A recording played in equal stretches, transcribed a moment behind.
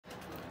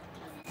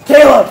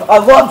up! I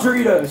love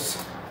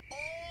Doritos!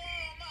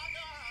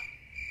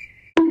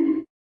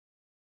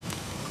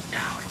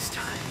 Now it's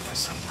time for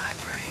some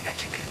library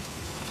etiquette.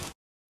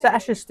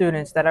 Sash's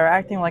students that are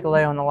acting like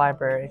Leo in the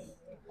library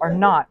are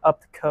not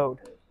up to code.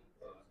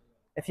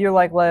 If you're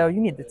like Leo, you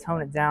need to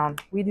tone it down.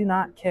 We do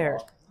not care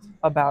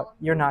about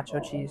your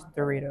nacho cheese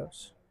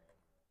Doritos.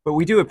 But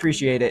we do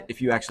appreciate it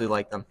if you actually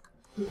like them.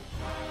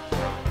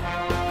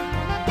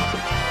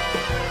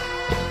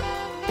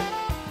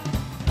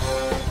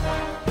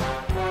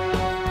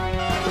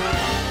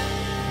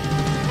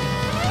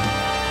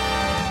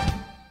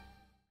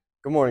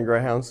 Good morning,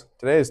 Greyhounds.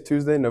 Today is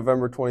Tuesday,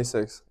 November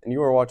 26th, and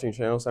you are watching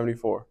Channel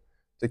 74.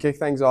 To kick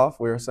things off,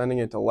 we are sending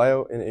it to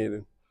Leo and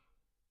Aiden.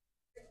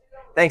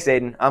 Thanks,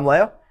 Aiden. I'm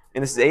Leo,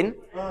 and this is Aiden,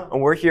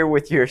 and we're here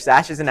with your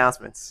Sash's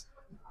announcements.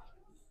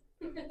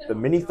 The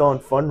Mini-Thon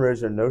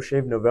fundraiser No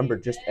Shave November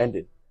just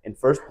ended. In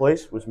first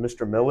place was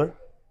Mr. Miller.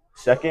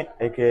 Second,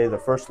 aka the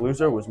first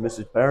loser, was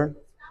Mrs. Barron.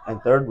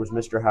 And third was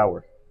Mr.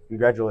 Howard.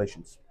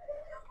 Congratulations.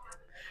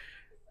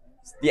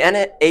 The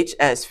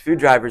NHS food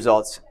drive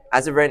results,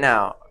 as of right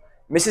now,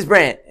 Mrs.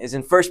 Brandt is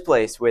in first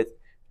place with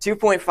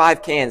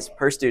 2.5 cans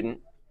per student.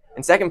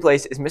 In second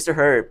place is Mr.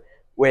 Herb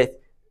with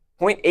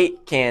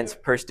 0.8 cans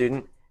per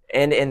student.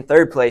 And in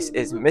third place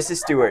is Mrs.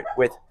 Stewart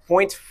with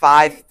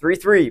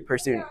 0.533 per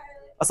student.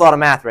 That's a lot of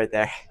math right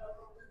there.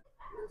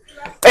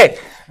 Hey,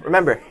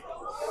 remember,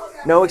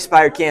 no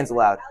expired cans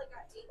allowed.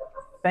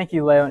 Thank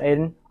you, Leo and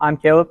Aiden. I'm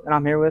Caleb, and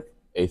I'm here with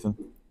Ethan.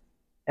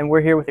 and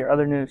we're here with your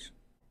other news.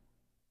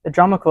 The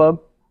Drama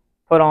Club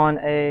put on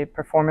a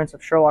performance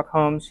of Sherlock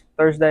Holmes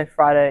Thursday,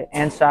 Friday,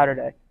 and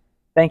Saturday.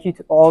 Thank you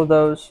to all of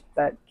those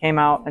that came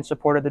out and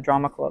supported the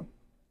Drama Club.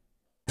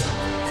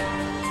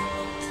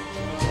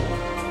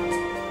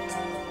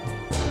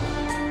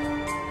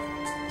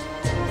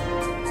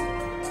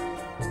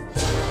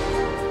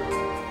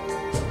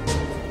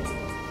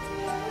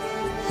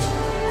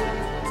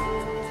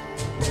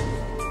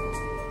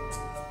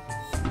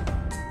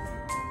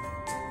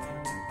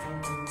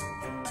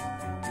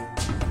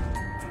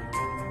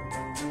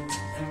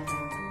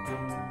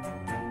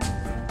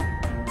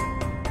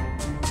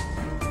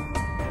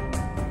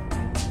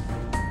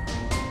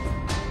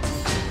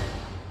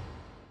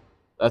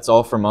 That's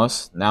all from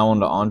us. Now on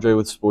to Andre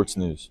with sports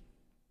news.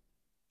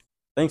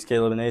 Thanks,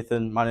 Caleb and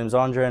Nathan. My name is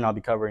Andre, and I'll be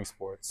covering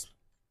sports.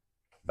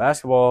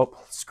 Basketball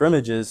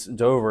scrimmages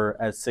Dover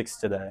at 6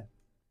 today.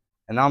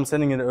 And now I'm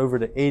sending it over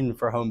to Aiden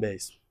for home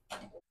base.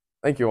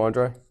 Thank you,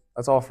 Andre.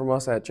 That's all from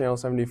us at Channel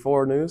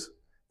 74 News.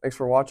 Thanks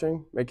for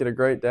watching. Make it a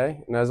great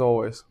day, and as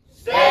always,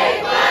 Stay